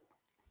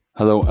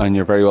Hello, and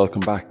you're very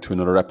welcome back to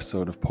another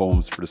episode of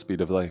Poems for the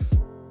Speed of Life.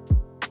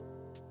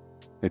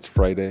 It's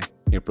Friday,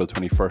 April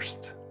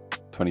 21st,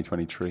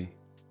 2023.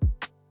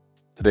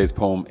 Today's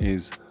poem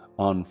is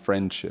On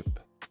Friendship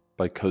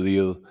by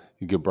Kahlil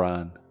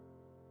Gibran.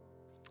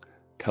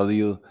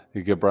 Kahlil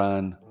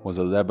Gibran was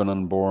a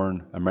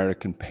Lebanon-born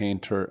American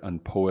painter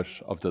and poet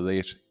of the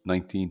late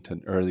 19th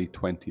and early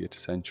 20th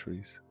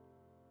centuries.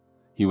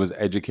 He was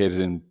educated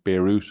in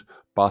Beirut,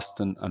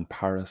 Boston, and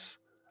Paris,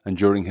 and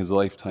during his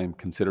lifetime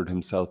considered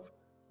himself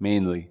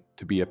mainly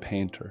to be a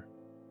painter.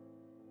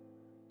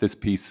 This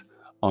piece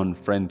on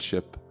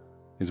friendship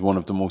is one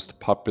of the most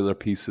popular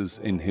pieces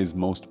in his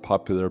most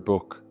popular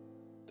book,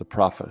 The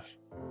Prophet,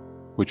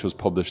 which was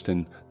published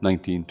in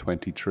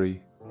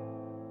 1923.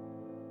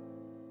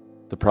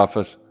 The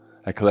Prophet,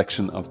 a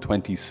collection of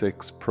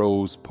 26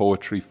 prose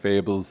poetry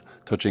fables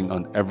touching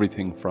on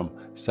everything from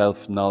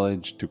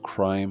self-knowledge to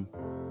crime,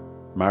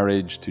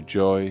 marriage to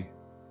joy,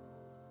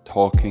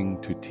 talking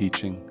to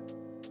teaching,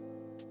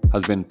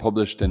 has been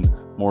published in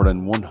more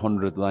than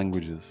 100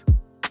 languages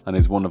and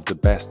is one of the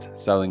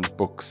best-selling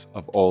books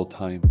of all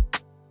time.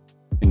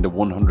 In the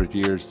 100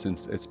 years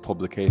since its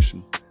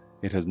publication,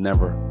 it has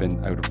never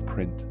been out of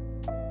print.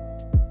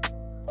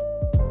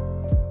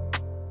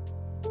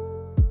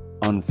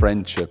 On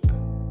Friendship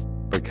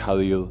by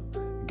Kahlil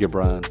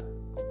Gibran.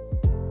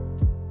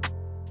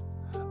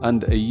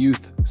 And a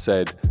youth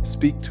said,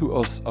 "Speak to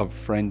us of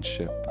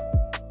friendship."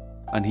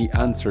 And he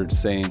answered,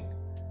 saying,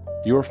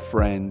 "Your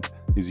friend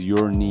is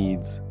your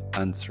needs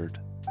answered.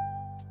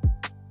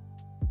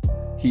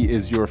 He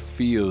is your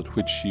field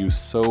which you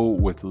sow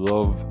with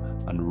love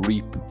and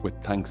reap with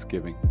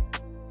thanksgiving.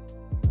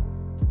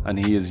 And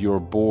he is your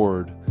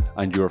board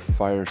and your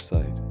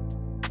fireside.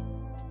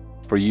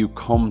 For you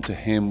come to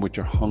him with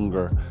your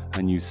hunger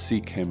and you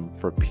seek him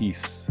for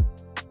peace.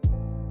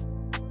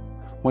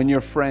 When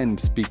your friend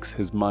speaks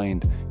his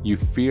mind, you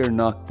fear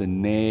not the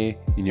nay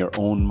in your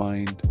own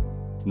mind,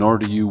 nor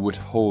do you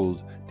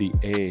withhold the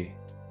A.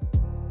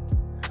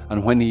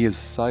 And when he is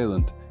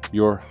silent,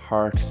 your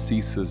heart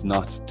ceases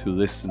not to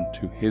listen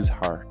to his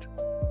heart.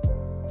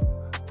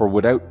 For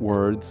without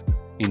words,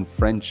 in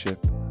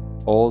friendship,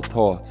 all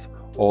thoughts,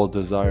 all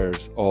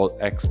desires, all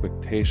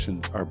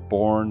expectations are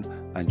born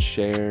and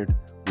shared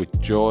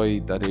with joy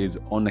that is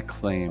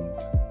unacclaimed.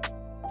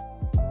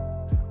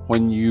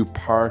 When you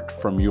part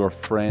from your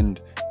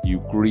friend, you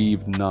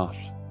grieve not.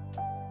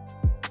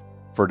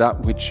 For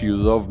that which you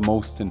love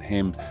most in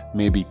him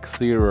may be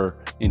clearer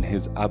in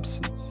his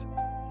absence,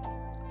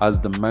 as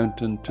the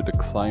mountain to the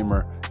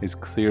climber is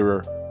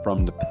clearer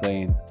from the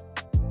plain.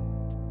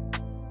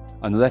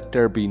 And let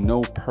there be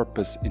no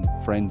purpose in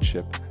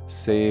friendship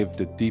save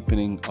the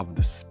deepening of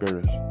the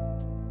spirit.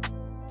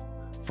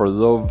 For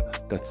love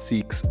that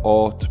seeks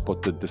aught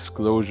but the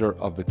disclosure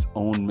of its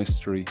own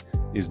mystery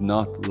is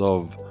not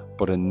love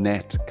but a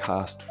net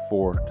cast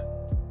forth,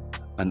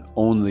 and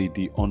only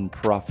the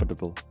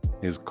unprofitable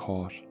is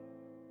caught.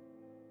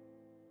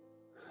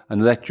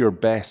 And let your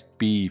best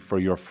be for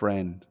your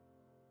friend.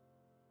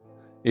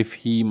 If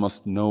he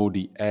must know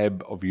the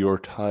ebb of your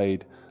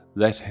tide,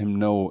 let him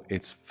know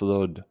its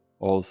flood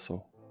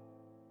also.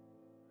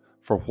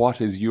 For what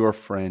is your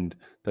friend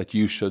that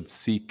you should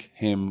seek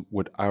him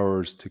with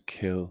hours to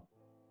kill?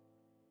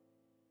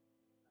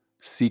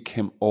 Seek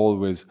him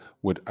always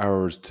with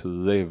hours to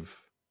live.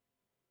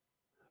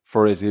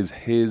 For it is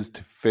his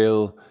to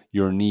fill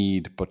your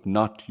need, but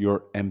not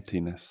your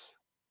emptiness.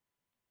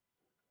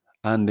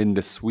 And in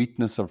the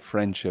sweetness of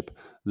friendship,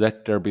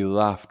 let there be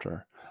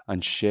laughter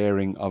and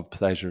sharing of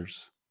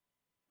pleasures.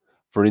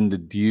 For in the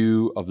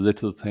dew of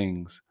little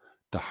things,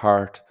 the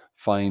heart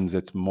finds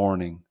its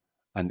morning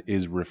and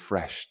is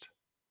refreshed.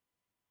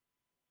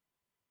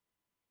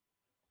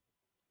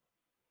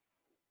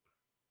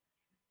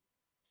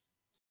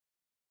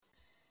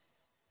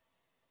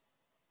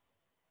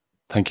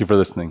 Thank you for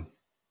listening.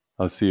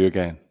 I'll see you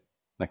again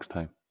next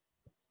time.